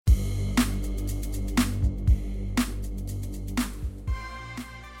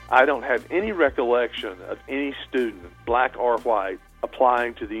I don't have any recollection of any student, black or white,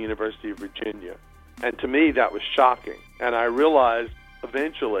 applying to the University of Virginia. And to me, that was shocking. And I realized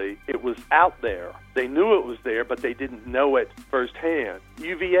eventually it was out there. They knew it was there, but they didn't know it firsthand.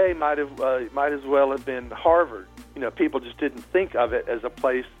 UVA might as well have been Harvard. You know, people just didn't think of it as a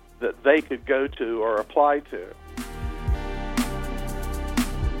place that they could go to or apply to.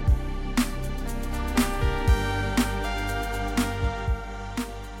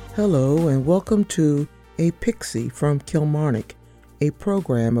 Hello and welcome to A Pixie from Kilmarnock, a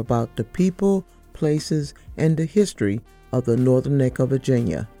program about the people, places, and the history of the Northern Neck of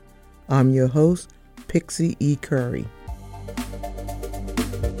Virginia. I'm your host, Pixie E. Curry.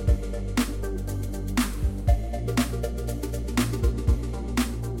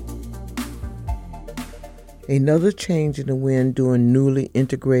 Another change in the wind during newly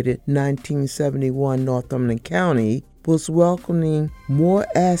integrated 1971 Northumberland County was welcoming more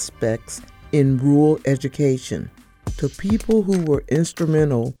aspects in rural education. The people who were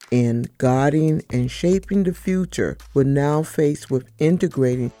instrumental in guiding and shaping the future were now faced with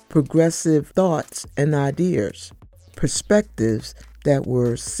integrating progressive thoughts and ideas, perspectives that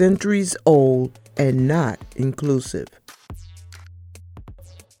were centuries old and not inclusive.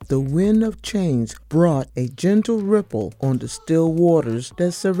 The wind of change brought a gentle ripple on the still waters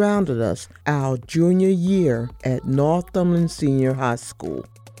that surrounded us our junior year at Northumberland Senior High School.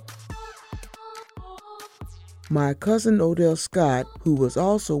 My cousin Odell Scott, who was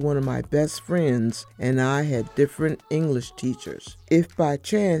also one of my best friends, and I had different English teachers. If by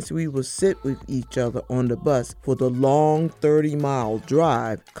chance we would sit with each other on the bus for the long 30-mile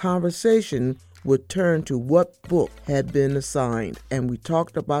drive, conversation would turn to what book had been assigned, and we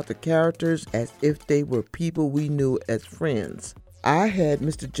talked about the characters as if they were people we knew as friends. I had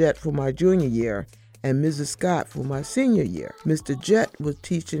Mr. Jett for my junior year and Mrs. Scott for my senior year. Mr. Jett was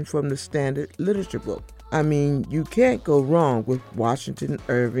teaching from the standard literature book. I mean, you can't go wrong with Washington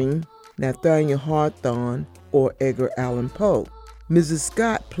Irving, Nathaniel Hawthorne, or Edgar Allan Poe. Mrs.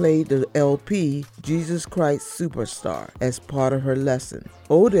 Scott played the LP Jesus Christ Superstar as part of her lesson.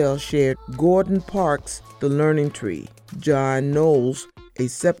 Odell shared Gordon Parks' The Learning Tree, John Knowles' A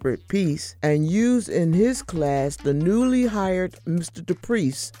Separate Piece, and used in his class the newly hired Mr.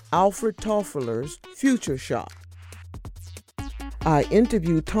 DePriest, Alfred Toffler's Future Shock. I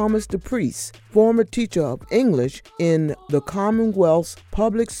interviewed Thomas DePriest, former teacher of English in the Commonwealth's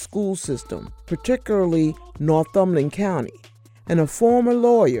public school system, particularly Northumberland County, and a former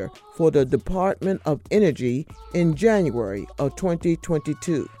lawyer for the Department of Energy in January of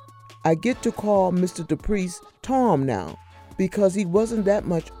 2022. I get to call Mr. DePriest Tom now because he wasn't that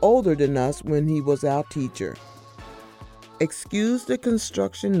much older than us when he was our teacher. Excuse the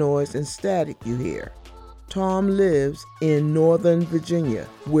construction noise and static you hear. Tom lives in Northern Virginia,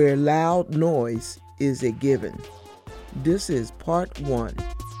 where loud noise is a given. This is part 1.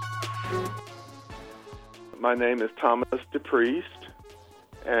 My name is Thomas DePriest,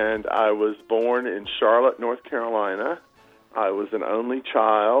 and I was born in Charlotte, North Carolina. I was an only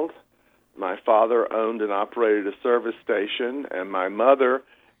child. My father owned and operated a service station, and my mother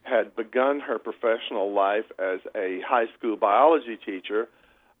had begun her professional life as a high school biology teacher.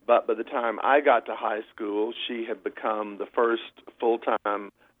 But by the time I got to high school, she had become the first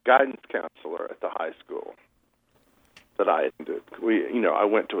full-time guidance counselor at the high school that I attended. I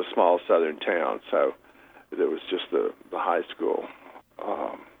went to a small southern town, so there was just the high school.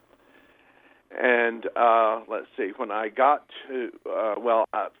 Let's see, when I got to,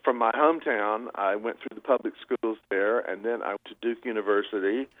 from my hometown, I went through the public schools there, and then I went to Duke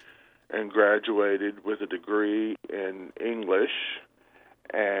University and graduated with a degree in English,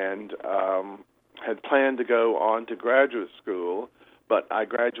 and had planned to go on to graduate school, but I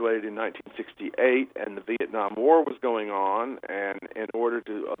graduated in 1968, and the Vietnam War was going on, and in order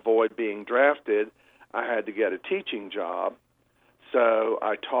to avoid being drafted, I had to get a teaching job. So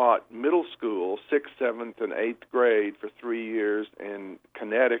I taught middle school, 6th, 7th, and 8th grade for 3 years in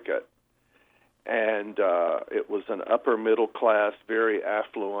Connecticut, and it was an upper-middle class, very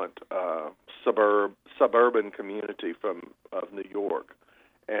affluent suburban community of New York.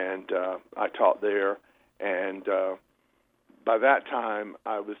 And I taught there, and by that time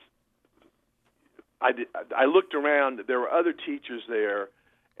I looked around. There were other teachers there,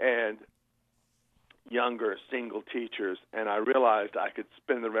 and younger single teachers, and I realized I could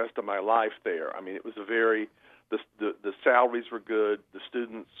spend the rest of my life there. I mean, it was the salaries were good, the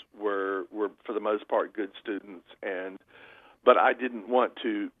students were for the most part good students, but I didn't want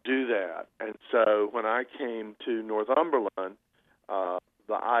to do that. And so when I came to Northumberland,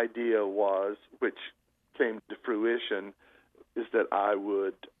 the idea was, which came to fruition, is that I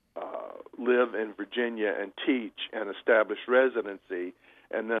would live in Virginia and teach and establish residency,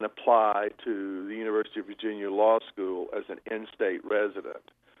 and then apply to the University of Virginia Law School as an in-state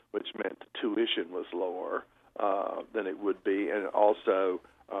resident, which meant the tuition was lower than it would be, and also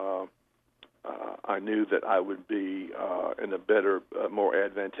I knew that I would be in a better, more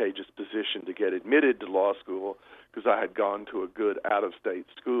advantageous position to get admitted to law school because I had gone to a good out-of-state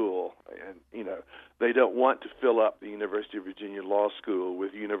school. And, they don't want to fill up the University of Virginia Law School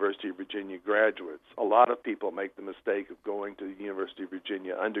with University of Virginia graduates. A lot of people make the mistake of going to the University of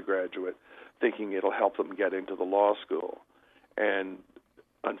Virginia undergraduate thinking it'll help them get into the law school. And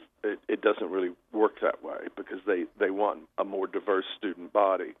it doesn't really work that way because they want a more diverse student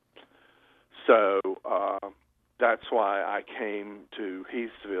body. So that's why I came to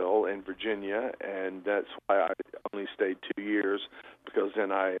Heathsville in Virginia, and that's why I only stayed 2 years, because then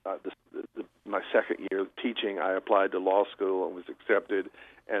my second year of teaching, I applied to law school and was accepted,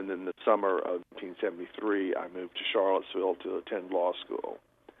 and then the summer of 1973, I moved to Charlottesville to attend law school.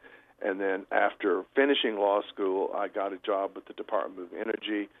 And then after finishing law school, I got a job with the Department of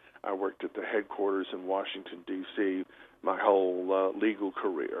Energy. I worked at the headquarters in Washington, D.C., my whole legal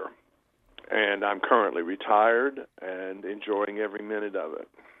career. And I'm currently retired and enjoying every minute of it.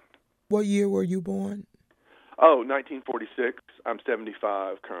 What year were you born? 1946. I'm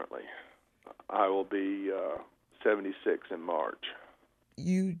 75 currently. I will be 76 in March.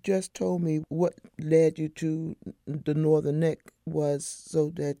 You just told me what led you to the Northern Neck was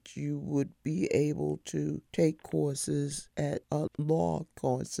so that you would be able to take courses at law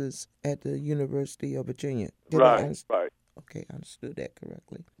courses at the University of Virginia. Right. Okay, I understood that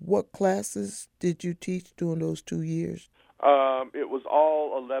correctly. What classes did you teach during those 2 years? It was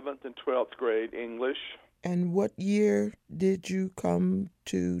all 11th and 12th grade English. And what year did you come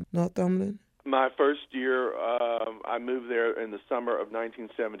to Northumberland? My first year, I moved there in the summer of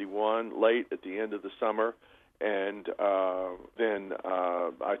 1971, late at the end of the summer, and then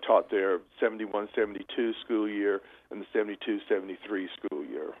I taught there 71-72 school year and the 72-73 school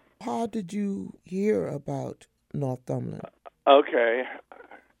year. How did you hear about Northumberland? Okay,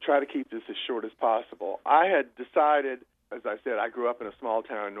 try to keep this as short as possible. I had decided, as I said, I grew up in a small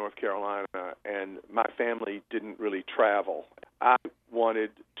town in North Carolina, and my family didn't really travel. I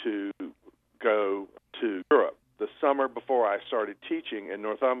wanted to go to Europe. The summer before I started teaching in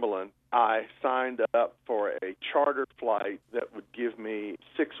Northumberland, I signed up for a charter flight that would give me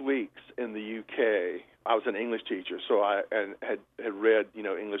 6 weeks in the UK. I was an English teacher, so I had read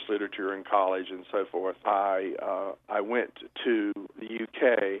English literature in college and so forth. I went to the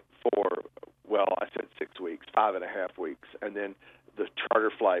UK for, I said 6 weeks, 5.5 weeks, and then the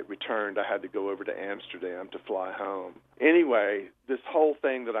charter flight returned. I had to go over to Amsterdam to fly home. Anyway, this whole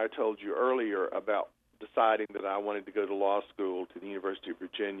thing that I told you earlier about deciding that I wanted to go to law school, to the University of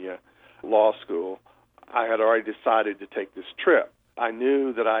Virginia Law School, I had already decided to take this trip. I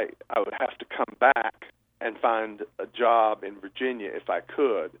knew that I would have to come back and find a job in Virginia if I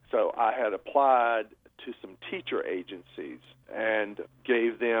could. So I had applied to some teacher agencies and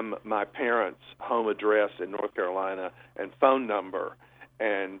gave them my parents' home address in North Carolina and phone number.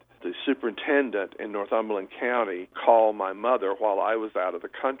 And the superintendent in Northumberland County called my mother while I was out of the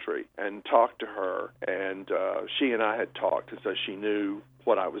country and talked to her. And she and I had talked, and so she knew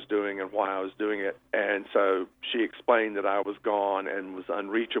what I was doing and why I was doing it. And so she explained that I was gone and was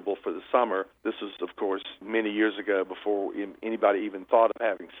unreachable for the summer. This was, of course, many years ago before anybody even thought of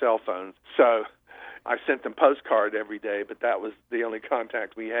having cell phones. So I sent them postcard every day, but that was the only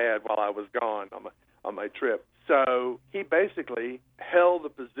contact we had while I was gone on my trip. So he basically held the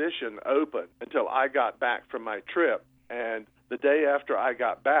position open until I got back from my trip. And the day after I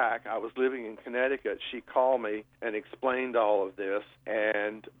got back, I was living in Connecticut. She called me and explained all of this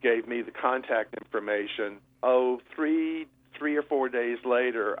and gave me the contact information. 3 or 4 days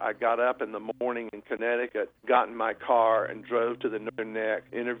later, I got up in the morning in Connecticut, got in my car, and drove to the Northern Neck,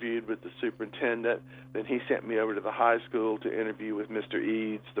 interviewed with the superintendent. Then he sent me over to the high school to interview with Mr.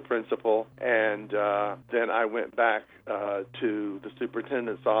 Eads, the principal. And then I went back to the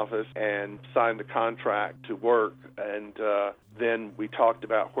superintendent's office and signed a contract to work. And then we talked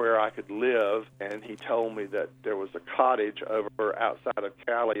about where I could live, and he told me that there was a cottage over outside of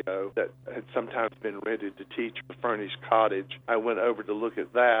Callio that had sometimes been rented to teach, a furnished cottage. I went over to look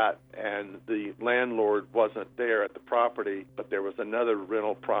at that, and the landlord wasn't there at the property, but there was another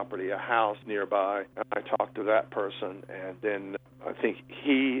rental property, a house nearby, and I talked to that person, and then I think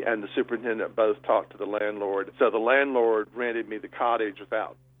he and the superintendent both talked to the landlord. So the landlord rented me the cottage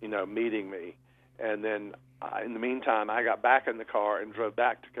without, meeting me, and then in the meantime, I got back in the car and drove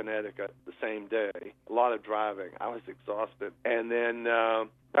back to Connecticut the same day. A lot of driving. I was exhausted. And then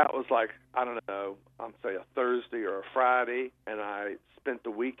that was like, I don't know, I'd say a Thursday or a Friday, and I spent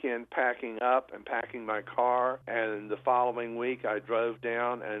the weekend packing up and packing my car, and the following week I drove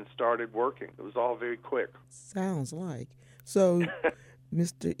down and started working. It was all very quick. Sounds like. So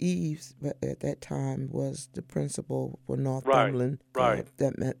Mr. Eves at that time was the principal for Northumberland. Right.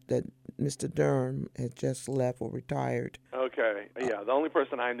 That meant that Mr. Durham had just left or retired. Okay. Yeah, the only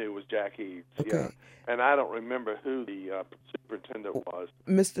person I knew was Jack Eves. Okay. Yeah. And I don't remember who the superintendent was.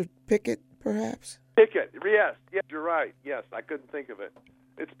 Mr. Pickett, perhaps? Pickett, yes, you're right. Yes, I couldn't think of it.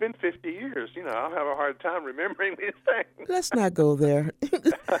 It's been 50 years. I'll have a hard time remembering these things. Let's not go there.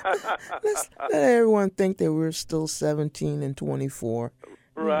 Let's let everyone think that we're still 17 and 24.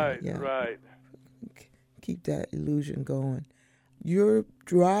 Right, Yeah. right. Keep that illusion going. You're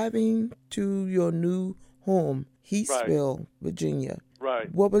driving to your new home, Heathsville, Virginia.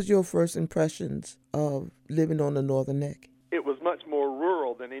 Right. What was your first impressions of living on the Northern Neck? It was much more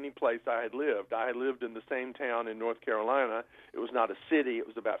rural than any place I had lived. I had lived in the same town in North Carolina. It was not a city. It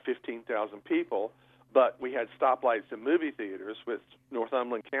was about 15,000 people. But we had stoplights and movie theaters, which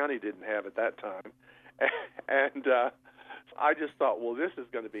Northumberland County didn't have at that time. And I just thought, well, this is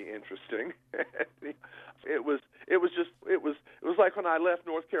going to be interesting. It was like when I left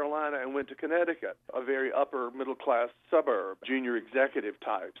North Carolina and went to Connecticut, a very upper middle class suburb, junior executive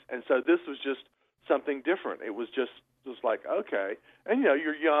types. And so this was just something different. It was like, okay. And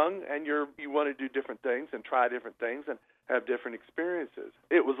you're young and you want to do different things and try different things and have different experiences.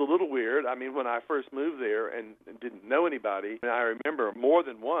 It was a little weird. I mean, when I first moved there and didn't know anybody, and I remember more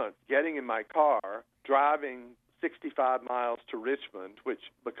than once getting in my car, driving 65 miles to Richmond, which,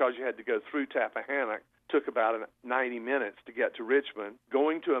 because you had to go through Tappahannock, took about 90 minutes to get to Richmond,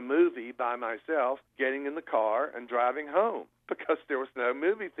 going to a movie by myself, getting in the car, and driving home because there was no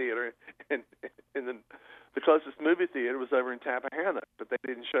movie theater. The closest movie theater was over in Tappahannock, but they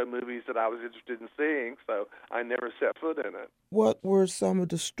didn't show movies that I was interested in seeing, so I never set foot in it. What were some of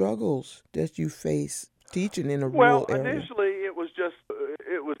the struggles that you faced teaching in a rural area? Well, initially it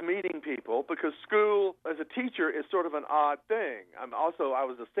was meeting people, because school as a teacher is sort of an odd thing. I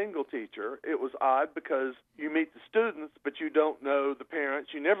was a single teacher. It was odd because you meet the students, but you don't know the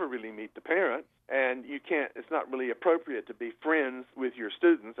parents. You never really meet the parents, and it's not really appropriate to be friends with your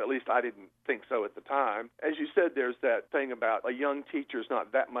students. At least I didn't think so at the time. As you said, there's that thing about a young teacher's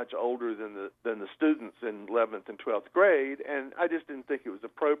not that much older than the students in 11th and 12th grade, and I just didn't think it was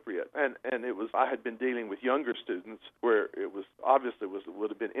appropriate. And I had been dealing with younger students where it was obviously would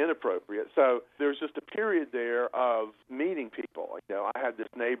have been inappropriate. So there was just a period there of meeting people. I had this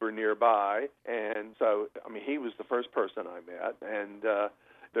neighbor nearby, and so he was the first person I met, and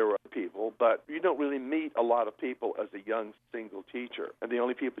there were other people, but you don't really meet a lot of people as a young single teacher, and the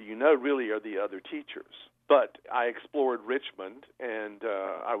only people you know really are the other teachers. But I explored Richmond, and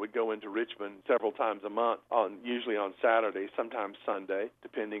I would go into Richmond several times a month, usually on Saturday, sometimes Sunday,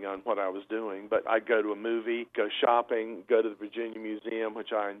 depending on what I was doing. But I'd go to a movie, go shopping, go to the Virginia Museum,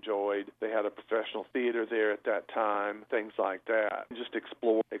 which I enjoyed. They had a professional theater there at that time, things like that. Just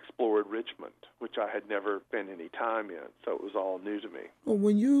explored Richmond, which I had never spent any time in, so it was all new to me. Well,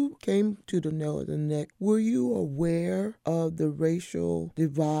 when you came to the Northern Neck, were you aware of the racial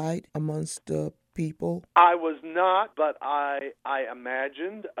divide amongst the people? I was not, but I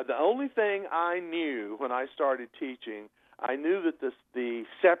imagined. The only thing I knew when I started teaching, I knew that the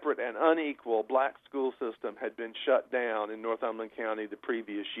separate and unequal black school system had been shut down in Northumberland County the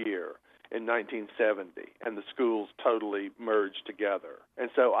previous year in 1970, and the schools totally merged together. And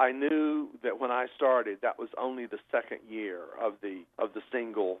so I knew that when I started, that was only the second year of the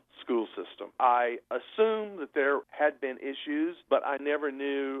single school system. I assumed that there had been issues, but I never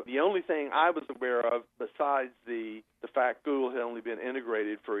knew. The only thing I was aware of, besides the fact school had only been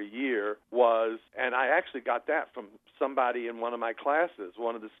integrated for a year, was, and I actually got that from somebody in one of my classes,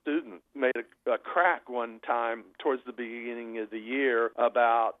 one of the students made a crack one time towards the beginning of the year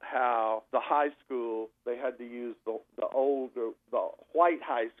about how the high school, they had to use the white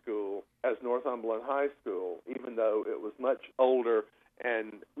high school as Northumberland High School, even though it was much older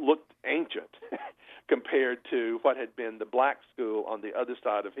and looked ancient compared to what had been the black school on the other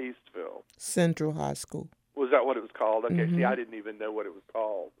side of Heathsville. Central High School. Was that what it was called? Okay, Mm-hmm. See, I didn't even know what it was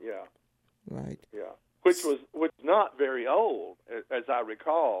called. Yeah. Right. Yeah. Which was not very old, as I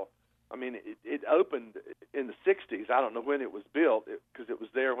recall. I mean, it opened in the 60s. I don't know when it was built because it was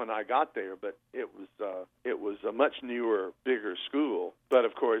there when I got there, but it was a much newer, bigger school. But,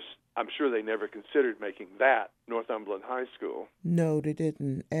 of course, I'm sure they never considered making that Northumberland High School. No, they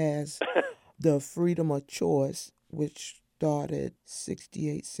didn't. As the freedom of choice, which started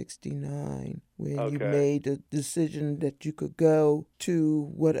 68, 69, when you made the decision that you could go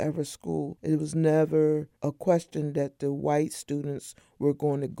to whatever school. It was never a question that the white students were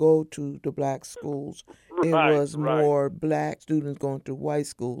going to go to the black schools. It was more black students going to white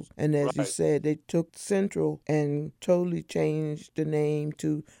schools. And as you said, they took Central and totally changed the name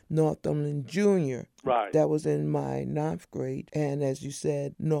to Northumberland Junior. Right. That was in my 9th grade. And as you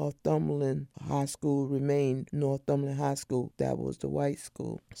said, Northumberland High School remained Northumberland High School. That was the white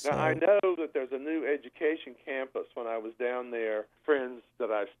school. Now, I know that there's a new education campus. When I was down there, friends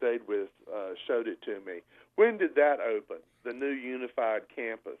that I stayed with showed it to me. When did that open, the new unified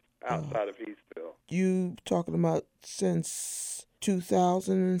campus outside of Eastville? You talking about since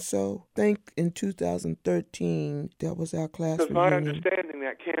 2000 and so? I think in 2013, that was our class reunion. Because my understanding,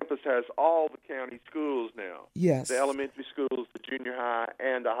 that campus has all the county schools now. Yes. The elementary schools, the junior high,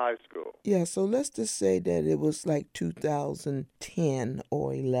 and the high school. Yeah, so let's just say that it was like 2010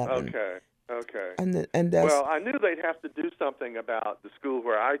 or 11. Okay. And that's, well, I knew they'd have to do something about the school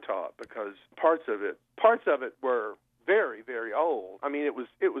where I taught, because parts of it were very, very old. I mean, it was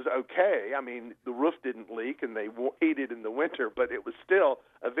okay. I mean, the roof didn't leak and they heated in the winter, but it was still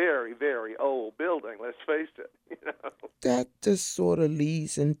a very, very old building. Let's face it. That just sort of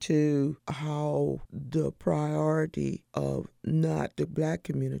leads into how the priority of not the black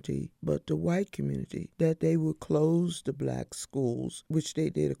community, but the white community, that they would close the black schools, which they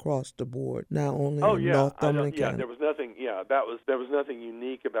did across the board, not only in Northumberland County. There was nothing. Yeah, there was nothing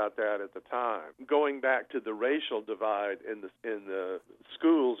unique about that at the time. Going back to the racial divide in the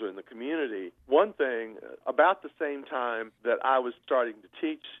schools or in the community, one thing about the same time that I was starting to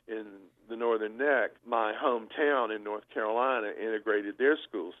teach in the Northern Neck, my hometown in North Carolina integrated their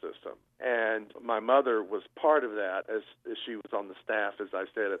school system. And my mother was part of that as she was on the staff, as I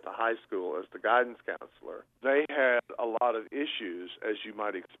said, at the high school as the guidance counselor. They had a lot of issues, as you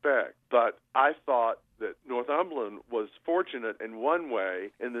might expect. But I thought that Northumberland was fortunate in one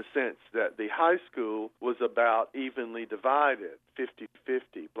way, in the sense that the high school was about evenly divided,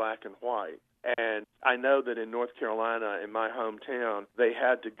 50-50, black and white. And I know that in North Carolina, in my hometown, they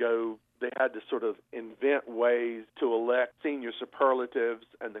had to sort of invent ways to elect senior superlatives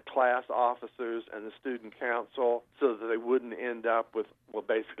and the class officers and the student council so that they wouldn't end up with, well,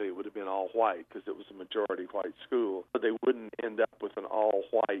 basically it would have been all white because it was a majority white school, but they wouldn't end up with an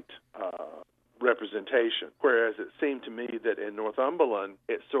all-white representation. Whereas it seemed to me that in Northumberland,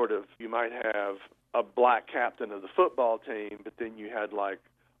 it sort of, you might have a black captain of the football team, but then you had like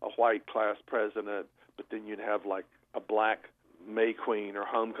a white class president, but then you'd have like a black May Queen or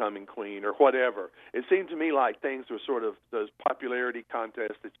Homecoming Queen or whatever. It seemed to me like things were sort of, those popularity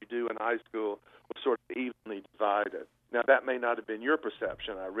contests that you do in high school were sort of evenly divided. Now, that may not have been your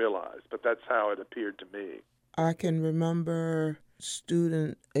perception, I realize, but that's how it appeared to me. I can remember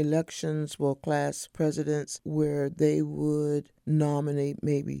student elections, well, class presidents, where they would nominate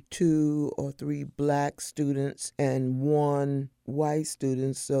maybe 2 or 3 black students and 1 white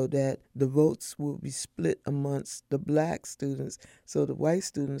student so that the votes would be split amongst the black students. So the white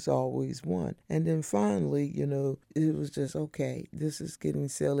students always won. And then finally, it was just, okay, this is getting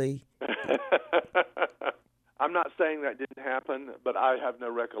silly. I'm not saying that didn't happen, but I have no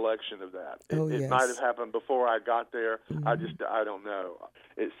recollection of that. It Yes. might have happened before I got there. Mm-hmm. I don't know.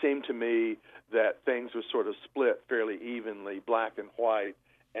 It seemed to me that things were sort of split fairly evenly, black and white,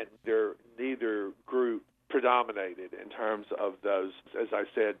 and neither group predominated in terms of those, as I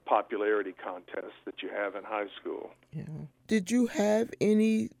said, popularity contests that you have in high school. Yeah. Did you have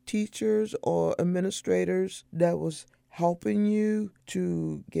any teachers or administrators that was helping you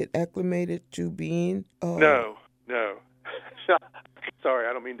to get acclimated to being? No. Sorry,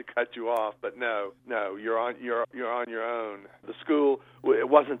 I don't mean to cut you off, but no, you're on your own. The school, it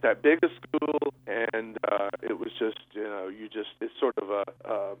wasn't that big a school, and it was just, it's sort of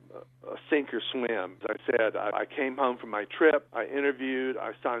a sink or swim. As I said, I came home from my trip, I interviewed,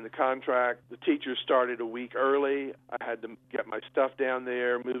 I signed the contract. The teachers started a week early. I had to get my stuff down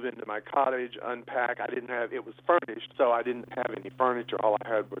there, move into my cottage, unpack. It was furnished, so I didn't have any furniture. All I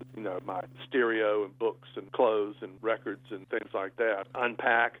had was, my stereo and books and clothes and records and things like that.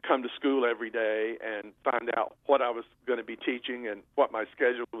 Unpack, come to school every day and find out what I was going to be teaching and what my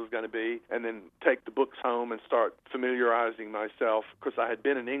schedule was going to be, and then take the books home and start familiarizing myself, because I had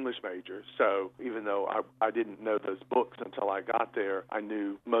been an English major, so even though I didn't know those books until I got there, I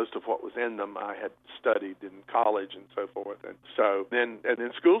knew most of what was in them. I had studied in college and so forth, and so then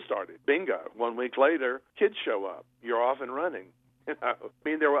school started. Bingo. 1 week later, kids show up. You're off and running. I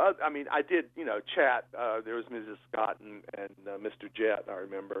mean, there were. I did, chat. There was Mrs. Scott and Mr. Jett, I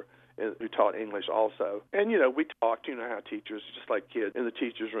remember, who taught English also. And we talked. How teachers, just like kids in the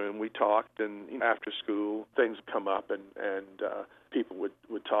teachers' room, we talked. And after school, things would come up, and people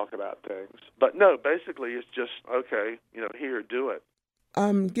would talk about things. But no, basically, it's just okay. Here, do it.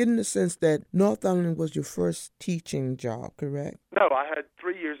 I'm getting the sense that Northumberland was your first teaching job, correct? No, I had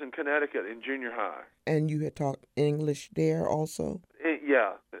 3 years in Connecticut in junior high. And you had taught English there also?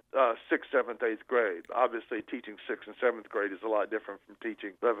 Yeah, 6th, 7th, 8th grade. Obviously, teaching 6th and 7th grade is a lot different from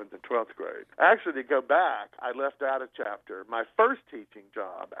teaching 11th and 12th grade. Actually, to go back, I left out a chapter. My first teaching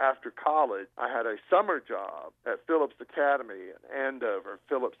job after college, I had a summer job at Phillips Academy in Andover,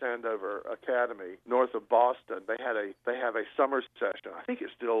 Phillips Andover Academy, north of Boston. They have a summer session. I think it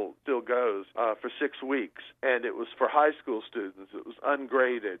still goes for 6 weeks, and it was for high school students. It was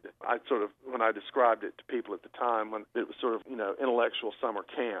ungraded. When I described it to people at the time, when it was sort of intellectual summer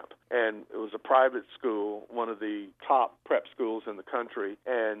camp, and it was a private school, one of the top prep schools in the country,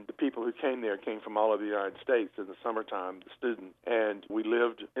 and the people who came there came from all over the United States in the summertime, the students, and we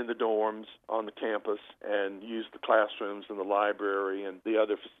lived in the dorms on the campus and used the classrooms and the library and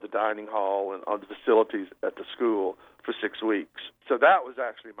the dining hall and all the facilities at the school for 6 weeks. So that was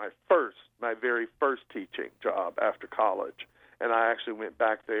actually my very first teaching job after college. And I actually went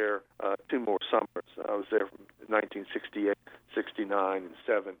back there 2 more summers. I was there from 1968, 69, and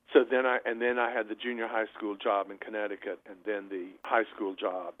 7. So then I had the junior high school job in Connecticut, and then the high school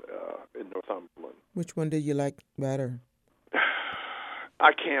job in Northumberland. Which one did you like better?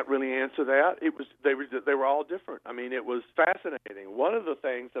 I can't really answer that. They were all different. I mean, it was fascinating. One of the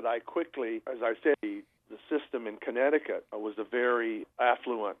things that I quickly, as I said, the system in Connecticut was a very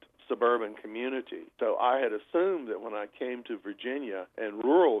affluent suburban community. So I had assumed that when I came to Virginia and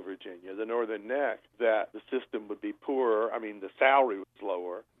rural Virginia, the Northern Neck, that the system would be poorer. I mean, the salary was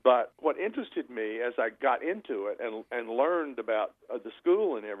lower. But what interested me as I got into it and learned about the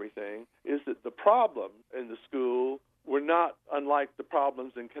school and everything is that the problems in the school were not unlike the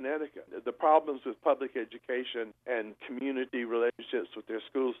problems in Connecticut. The problems with public education and community relationships with their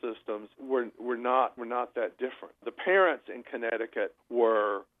school systems were not that different. The parents in Connecticut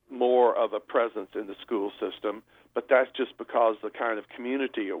were more of a presence in the school system, but that's just because the kind of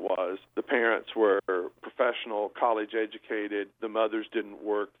community it was. The parents were professional, college-educated. The mothers didn't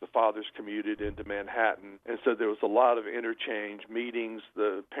work. The fathers commuted into Manhattan. And so there was a lot of interchange, meetings.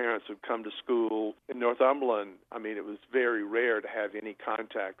 The parents would come to school. In Northumberland, I mean, it was very rare to have any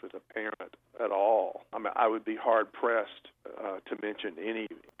contact with a parent at all. I mean, I would be hard-pressed to mention any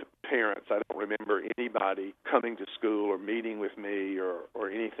parents. I don't remember anybody coming to school or meeting with me or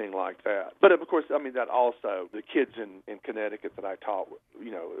anything like that. But, of course, I mean, that also, the kids in Connecticut that I taught,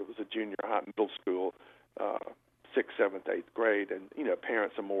 it was a junior high middle school, 6th, 7th, 8th grade, and,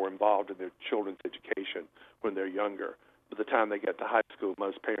 parents are more involved in their children's education when they're younger. By the time they get to high school,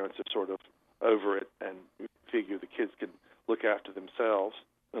 most parents are sort of over it and figure the kids can look after themselves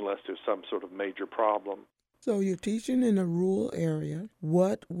unless there's some sort of major problem. So you're teaching in a rural area.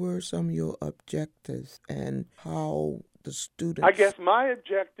 What were some of your objectives and how the students... I guess my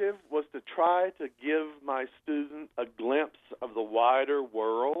objective was to try to give my students a glimpse of the wider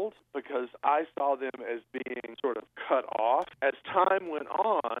world because I saw them as being sort of cut off. As time went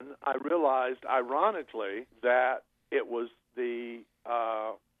on, I realized, ironically, that it was the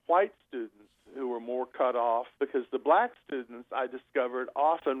white students who were more cut off because the black students, I discovered,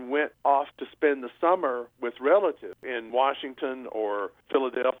 often went off to spend the summer with relatives in Washington or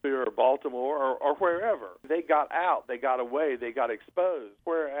Philadelphia or Baltimore or wherever. They got out, they got away, they got exposed,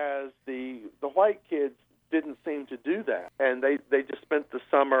 whereas the white kids didn't seem to do that. And they just spent the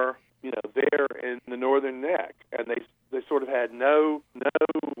summer, there in the Northern Neck, and they sort of had no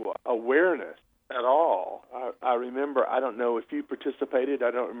awareness at all. I remember, I don't know if you participated,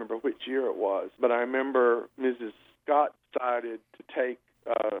 I don't remember which year it was, but I remember Mrs. Scott decided to take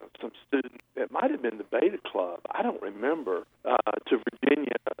some students, it might have been the Beta Club, I don't remember, to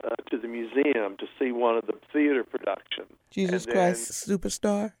Virginia, to the museum to see one of the theater productions. Jesus Christ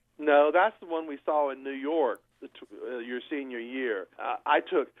Superstar? No, that's the one we saw in New York, your senior year. I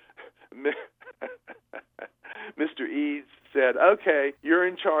took... Mr. Eads said, okay, you're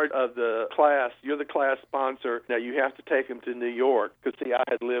in charge of the class. You're the class sponsor. Now you have to take him to New York. Because, see, I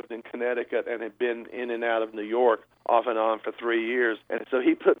had lived in Connecticut and had been in and out of New York off and on for 3 years. And so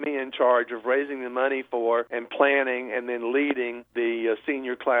he put me in charge of raising the money for and planning and then leading the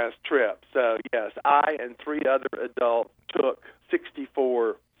senior class trip. So, yes, I and 3 other adults took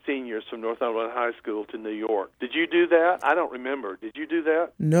 64 seniors from Northumberland High School to New York. Did you do that? I don't remember. Did you do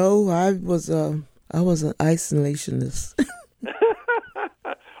that? No, I was an isolationist.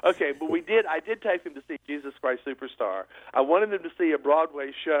 did take them to see Jesus Christ Superstar. I wanted them to see a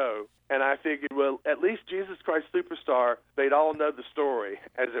Broadway show, and I figured, well, at least Jesus Christ Superstar, they'd all know the story,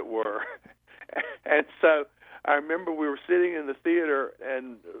 as it were. And so I remember we were sitting in the theater,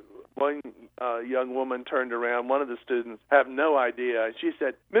 and one young woman turned around, one of the students, have no idea, and she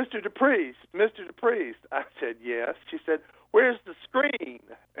said, Mr. DePriest, Mr. DePriest. I said, yes. She said, where's the screen?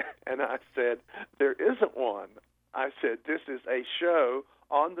 And I said, there isn't one. I said, this is a show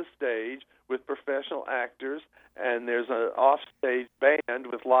on the stage with professional actors, and there's an off-stage band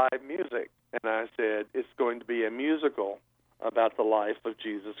with live music. And I said, it's going to be a musical about the life of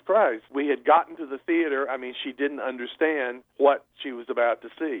Jesus Christ. We had gotten to the theater. I mean, she didn't understand what she was about to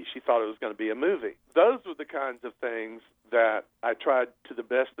see. She thought it was going to be a movie. Those were the kinds of things that I tried to the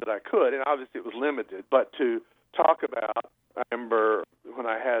best that I could, and obviously it was limited, but to talk about. I remember when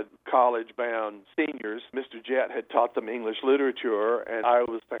I had college-bound seniors, Mr. Jett had taught them English literature, and I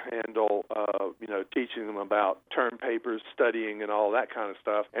was to handle, teaching them about term papers, studying, and all that kind of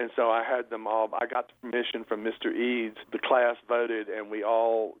stuff. And so I had them all. I got the permission from Mr. Eads. The class voted, and they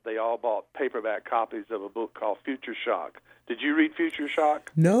all bought paperback copies of a book called Future Shock. Did you read Future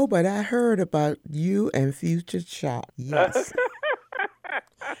Shock? No, but I heard about you and Future Shock. Yes.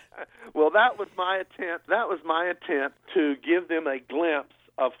 Well, that was my attempt. That was my attempt to give them a glimpse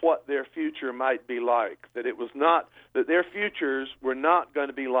of what their future might be like. That it was not that their futures were not going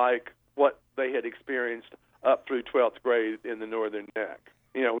to be like what they had experienced up through 12th grade in the Northern Neck.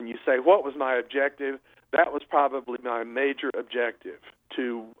 You know, when you say what was my objective, that was probably my major objective,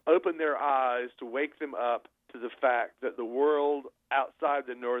 to open their eyes, to wake them up to the fact that the world outside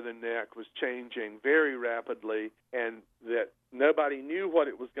the Northern Neck was changing very rapidly, and that nobody knew what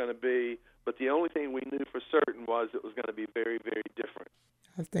it was going to be, but the only thing we knew for certain was it was going to be very, very different.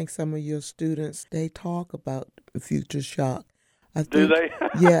 I think some of your students, they talk about Future Shock. Do they?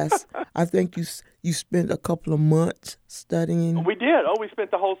 Yes. I think you spent a couple of months studying. We did. We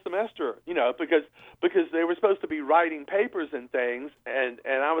spent the whole semester, because they were supposed to be writing papers and things, and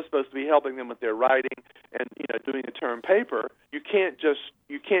I was supposed to be helping them with their writing and, doing a term paper. You can't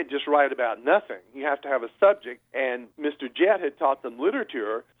just write about nothing. You have to have a subject, and Mr. Jett had taught them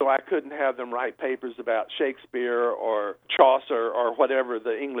literature, so I couldn't have them write papers about Shakespeare or Chaucer or whatever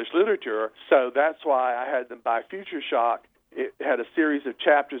the English literature. So that's why I had them buy Future Shock. It had a series of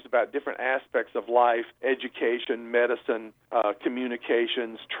chapters about different aspects of life, education, medicine,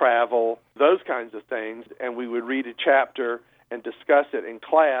 communications, travel, those kinds of things. And we would read a chapter and discuss it in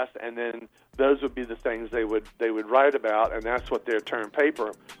class, and then those would be the things they would write about, and that's what their term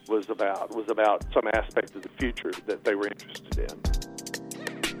paper was about some aspect of the future that they were interested in.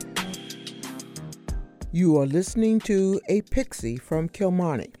 You are listening to A Pixie from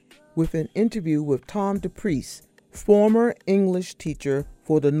Kilmarnock with an interview with Tom DePriest, former English teacher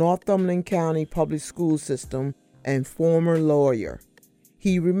for the Northumberland County Public School System and former lawyer.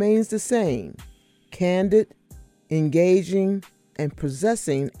 He remains the same, candid, engaging, and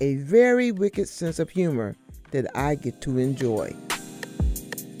possessing a very wicked sense of humor that I get to enjoy.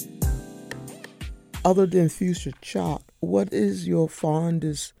 Other than Future Shock, what is your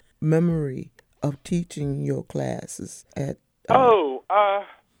fondest memory of teaching your classes at?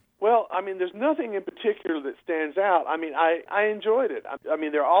 Well, there's nothing in particular that stands out. I enjoyed it.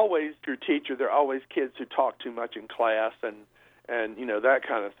 There are always, your teacher, there are always kids who talk too much in class and that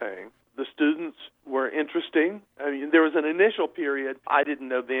kind of thing. The students were interesting. There was an initial period. I didn't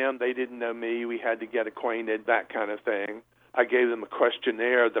know them. They didn't know me. We had to get acquainted, that kind of thing. I gave them a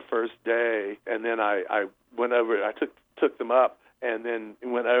questionnaire the first day, and then I went over. I took them up and then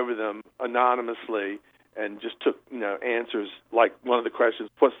went over them anonymously and just took answers. Like one of the questions,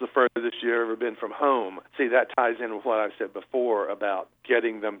 what's the furthest you've ever been from home? See, that ties in with what I said before about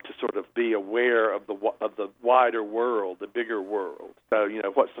getting them to sort of be aware of the wider world, the bigger world. So,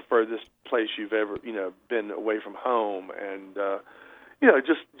 what's the furthest place you've ever been away from home, and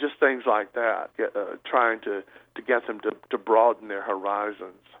just things like that. Trying to get them to broaden their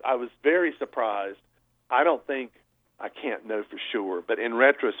horizons. I was very surprised. I can't know for sure, but in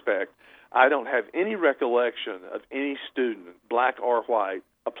retrospect, I don't have any recollection of any student, black or white,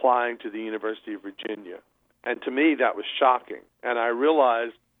 applying to the University of Virginia. And to me, that was shocking. And I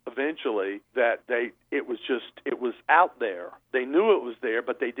realized eventually that it was out there. They knew it was there,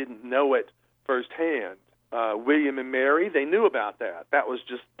 but they didn't know it firsthand. William and Mary, they knew about that. That was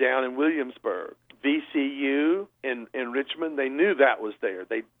just down in Williamsburg. VCU in Richmond, they knew that was there.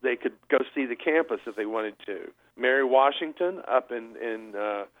 They could go see the campus if they wanted to. Mary Washington up in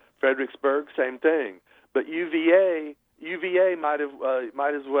Fredericksburg, same thing. But UVA might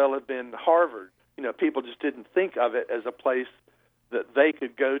as well have been Harvard. People just didn't think of it as a place that they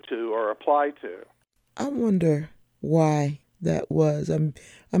could go to or apply to. I wonder why that was. I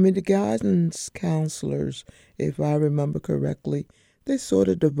mean, the guidance counselors, if I remember correctly, they sort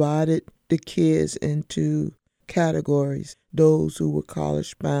of divided the kids into categories. Those who were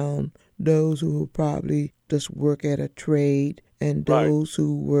college bound, those who would probably just work at a trade, and those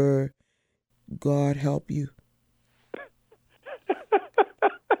who were, God help you.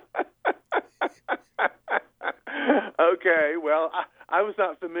 Okay, well, I was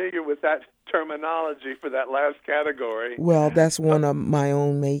not familiar with that terminology for that last category. Well, that's one of my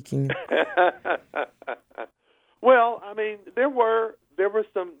own making. Well, I mean, there were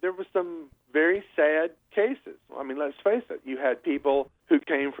some very sad cases. I mean, let's face it. You had people who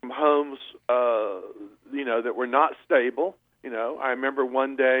came from homes, that were not stable. I remember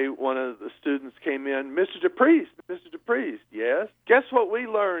one day one of the students came in, Mr. DePriest, yes? Guess what we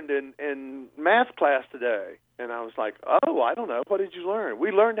learned in math class today? And I was like, oh, I don't know. What did you learn?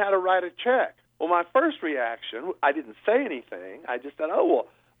 We learned how to write a check. Well, my first reaction, I didn't say anything. I just said, oh, well,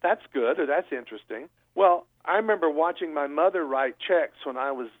 that's good or that's interesting. Well, I remember watching my mother write checks when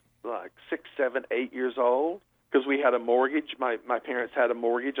I was like 6, 7, 8 years old because we had a mortgage. My parents had a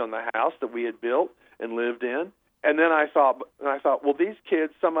mortgage on the house that we had built and lived in. And then I thought, well, these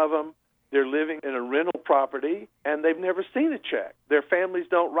kids, some of them, they're living in a rental property, and they've never seen a check. Their families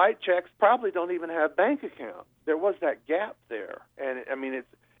don't write checks, probably don't even have bank accounts. There was that gap there. And, I mean,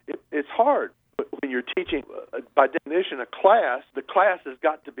 it's hard. But when you're teaching, by definition, a class, the class has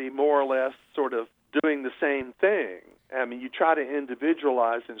got to be more or less sort of doing the same thing. I mean, you try to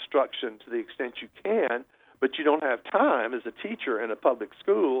individualize instruction to the extent you can, but you don't have time as a teacher in a public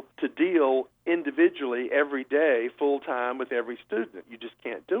school to deal individually every day, full-time with every student. You just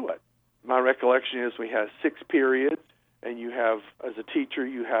can't do it. My recollection is we had 6 periods, and you have, as a teacher,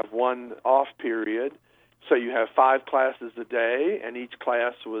 you have 1 off period. So you have 5 classes a day, and each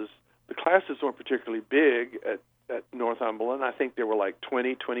class the classes weren't particularly big at Northumberland. I think there were like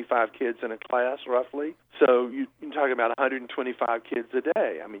 20, 25 kids in a class, roughly. So you're talking about 125 kids a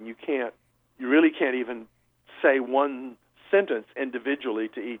day. I mean, you really can't even say one sentence individually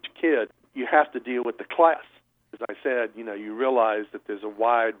to each kid. You have to deal with the class. As I said, you realize that there's a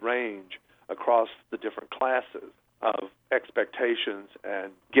wide range across the different classes of expectations,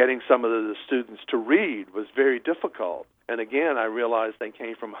 and getting some of the students to read was very difficult. And again, I realized they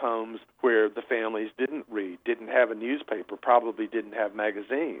came from homes where the families didn't read, didn't have a newspaper, probably didn't have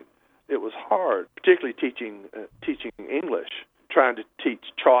magazines. It was hard, particularly teaching English, trying to teach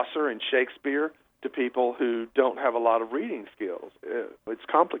Chaucer and Shakespeare to people who don't have a lot of reading skills. It's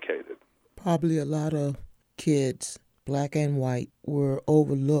complicated. Probably a lot of kids, black and white, were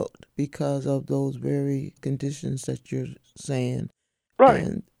overlooked because of those very conditions that you're saying.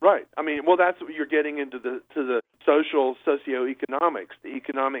 Right, right. I mean, well, that's what you're getting into the socioeconomics, the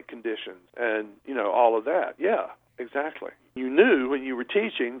economic conditions, and all of that. Yeah, exactly. You knew when you were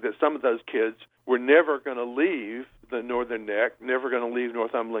teaching that some of those kids were never going to leave the Northern Neck, never going to leave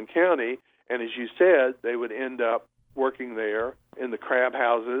Northumberland County, and as you said, they would end up working there in the crab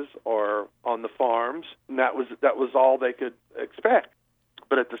houses or on the farms, and that was all they could expect.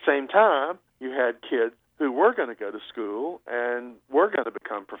 But at the same time, you had kids who were going to go to school and were going to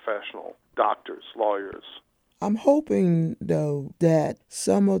become professional doctors, lawyers. I'm hoping, though, that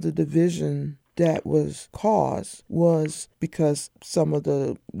some of the division that was caused was because some of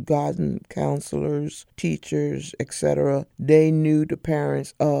the guidance counselors, teachers, etc., they knew the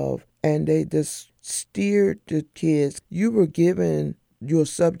parents of, and they just steered the kids. You were given your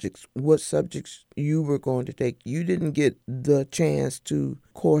subjects, what subjects you were going to take. You didn't get the chance to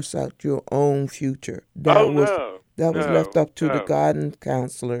course out your own future. That was left up to the guidance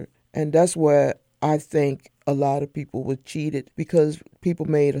counselor. And that's where I think a lot of people were cheated, because people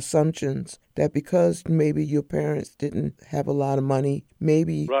made assumptions that because maybe your parents didn't have a lot of money,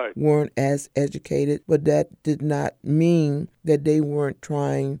 maybe weren't as educated, but that did not mean that they weren't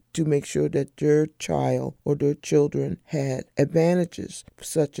trying to make sure that their child or their children had advantages,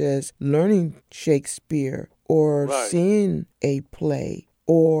 such as learning Shakespeare or seeing a play,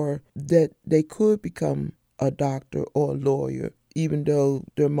 or that they could become a doctor or a lawyer, even though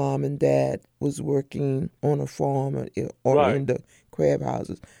their mom and dad was working on a farm or in the crab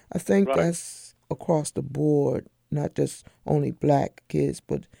houses. I think that's across the board, not just only black kids,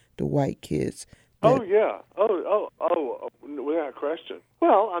 but the white kids. Oh, yeah. Without question.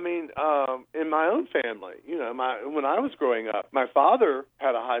 Well, I mean, in my own family, when I was growing up, my father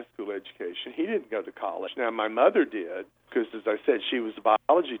had a high school education. He didn't go to college. Now, my mother did, because, as I said, she was a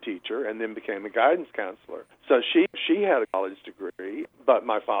biology teacher and then became a guidance counselor. So she had a college degree, but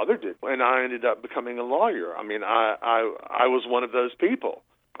my father did, and I ended up becoming a lawyer. I mean, I was one of those people.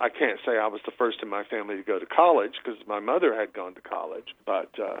 I can't say I was the first in my family to go to college because my mother had gone to college.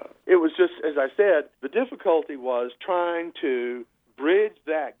 But it was just, as I said, the difficulty was trying to bridge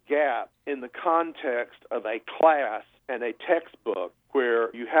that gap in the context of a class and a textbook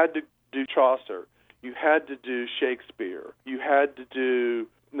where you had to do Chaucer, you had to do Shakespeare, you had to do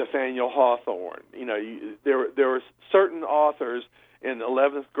Nathaniel Hawthorne. There were certain authors in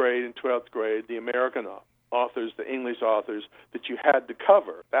 11th grade and 12th grade, the American authors, the English authors, that you had to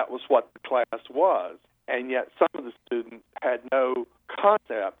cover. That was what the class was. And yet some of the students had no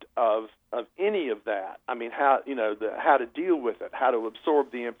concept of any of that. I mean, how to deal with it, how to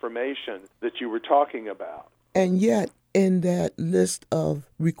absorb the information that you were talking about. And yet, in that list of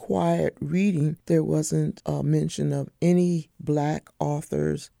required reading, there wasn't a mention of any black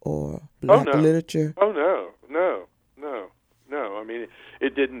authors or black literature. Oh, no. I mean,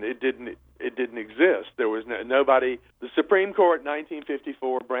 it didn't exist. There was nobody. The Supreme Court,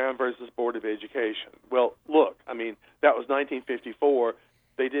 1954, Brown versus Board of Education. Well, look, I mean, that was 1954.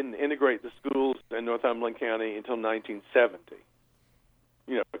 They didn't integrate the schools in Northumberland County until 1970.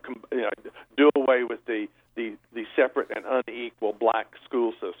 Do away with the separate and unequal black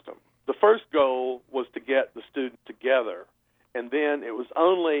school system. The first goal was to get the students together, and then it was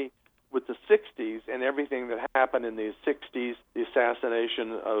only with the 60s and everything that happened in the 60s, the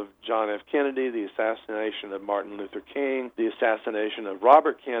assassination of John F. Kennedy, the assassination of Martin Luther King, the assassination of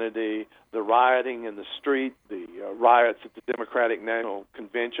Robert Kennedy, the rioting in the street, the riots at the Democratic National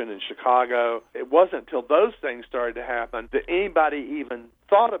Convention in Chicago. It wasn't until those things started to happen that anybody even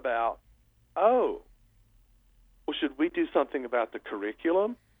thought about, should we do something about the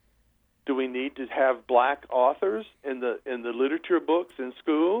curriculum? Do we need to have black authors in the literature books in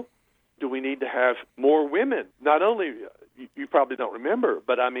school? Do we need to have more women? Not only, you probably don't remember,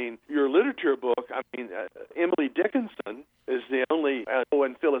 but I mean, your literature book, Emily Dickinson is the only,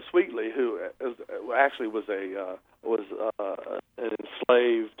 and Phyllis Wheatley, who actually was an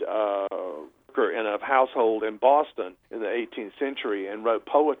enslaved worker in a household in Boston in the 18th century and wrote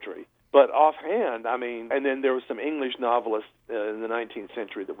poetry. But offhand, and then there were some English novelists in the 19th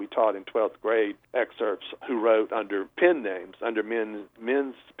century that we taught in 12th grade excerpts who wrote under pen names, under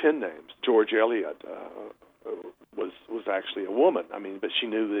men's pen names. George Eliot was actually a woman. But she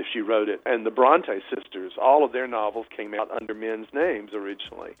knew that if she wrote it. And the Bronte sisters, all of their novels came out under men's names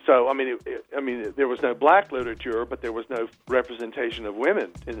originally. So, there was no black literature, but there was no representation of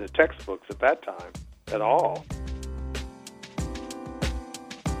women in the textbooks at that time at all.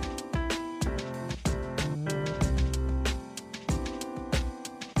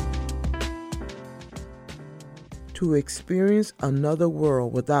 To experience another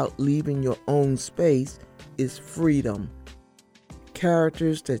world without leaving your own space is freedom.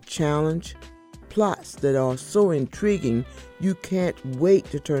 Characters that challenge, plots that are so intriguing you can't wait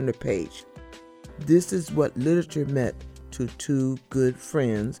to turn the page. This is what literature meant to two good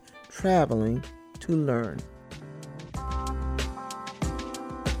friends traveling to learn.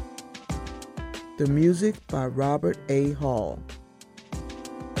 The music by Robert A. Hall.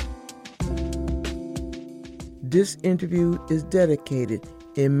 This interview is dedicated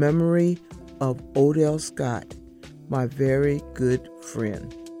in memory of Odell Scott, my very good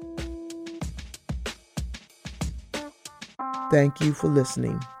friend. Thank you for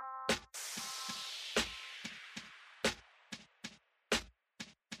listening.